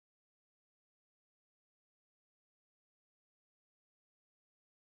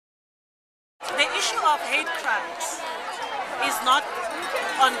The issue of hate crimes is not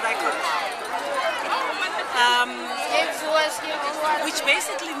on record, which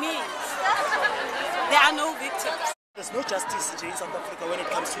basically means there are no victims. There's no justice in South Africa when it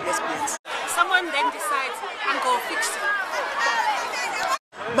comes to lesbians. Someone then decides, I'm going to fix it.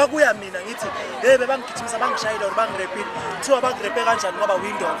 Makuya mina ngithi bebe bangigijimisa bangishayela or bangirepeat kuthiwa bangirepe kanjani ngoba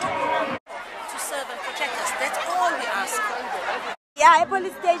window. To serve and protect us, that's all we ask. Yeah,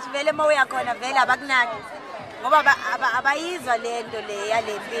 police station vele mawuya khona vele abakunaki ngoba abayizwa lento le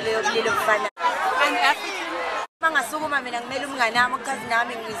yalempilo yobulilo kufana. I'm African. Mangasukuma mina ngimele umngane wami ukhazi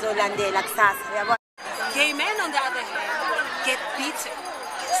nami ngizolandela kusasa yabo. Gay men on the other hand get beaten.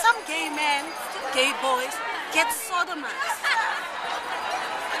 Some gay men, gay boys get sodomized.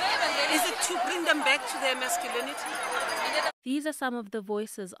 Is it to bring them back to their masculinity? These are some of the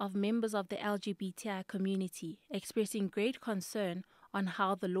voices of members of the LGBTI community expressing great concern on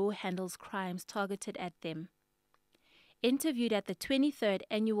how the law handles crimes targeted at them. Interviewed at the 23rd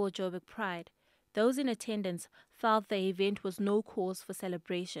Annual Joburg Pride, those in attendance felt the event was no cause for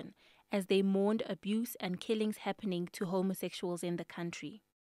celebration as they mourned abuse and killings happening to homosexuals in the country.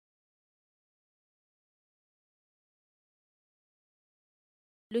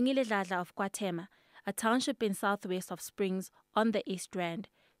 Lungile Dladla of Kwatema, a township in southwest of Springs on the East Rand,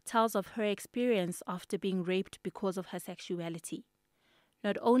 tells of her experience after being raped because of her sexuality.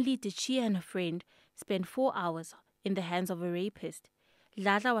 Not only did she and her friend spend 4 hours in the hands of a rapist,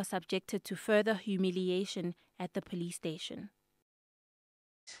 Dladla was subjected to further humiliation at the police station.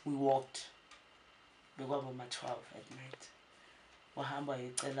 We walked, we were about 12 at night. Wahamba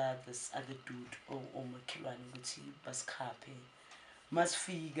yecela this other dude, omakhelwane ukuthi basikhaphe.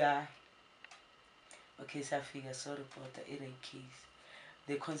 Masifika. Okay, safika, so report the rape case.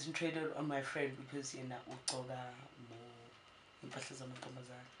 They concentrated on my friend because yena ugcoka more impahla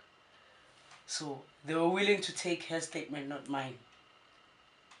zamantombazane. So they were willing to take her statement, not mine.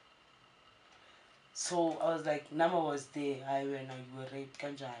 So I was like, Nama was there. I when you were raped,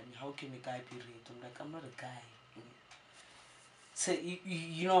 kanjani? How can a guy be raped? I'm like, I'm not a guy. So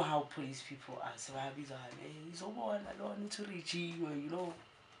you know how police people are. So I be like, hey, he's over. I don't want to reach you, you know.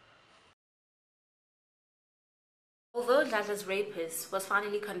 Although Dladla's rapist was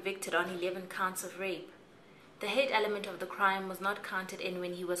finally convicted on 11 counts of rape, the hate element of the crime was not counted in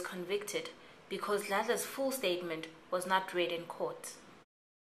when he was convicted because Dladla's full statement was not read in court.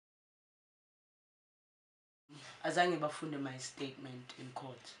 Azange bafunde my statement in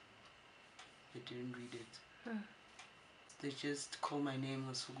court. They didn't read it. They just call my name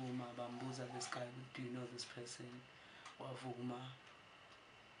Suguma, Bambuza, this guy, do you know this person? Wavuma.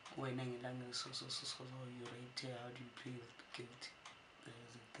 When you raped her, how do you plead guilty?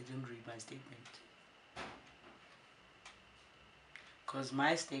 They didn't read my statement. Because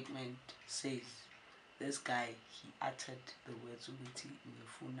my statement says, this guy, he uttered the words Uguti in the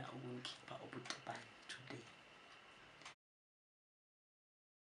Funa Ugunkipa Obukabai today.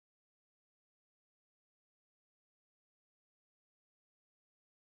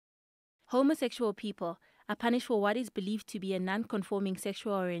 Homosexual people are punished for what is believed to be a nonconforming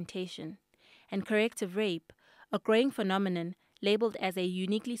sexual orientation, and corrective rape, a growing phenomenon labeled as a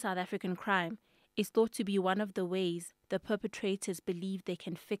uniquely South African crime, is thought to be one of the ways the perpetrators believe they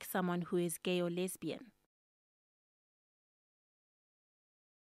can fix someone who is gay or lesbian.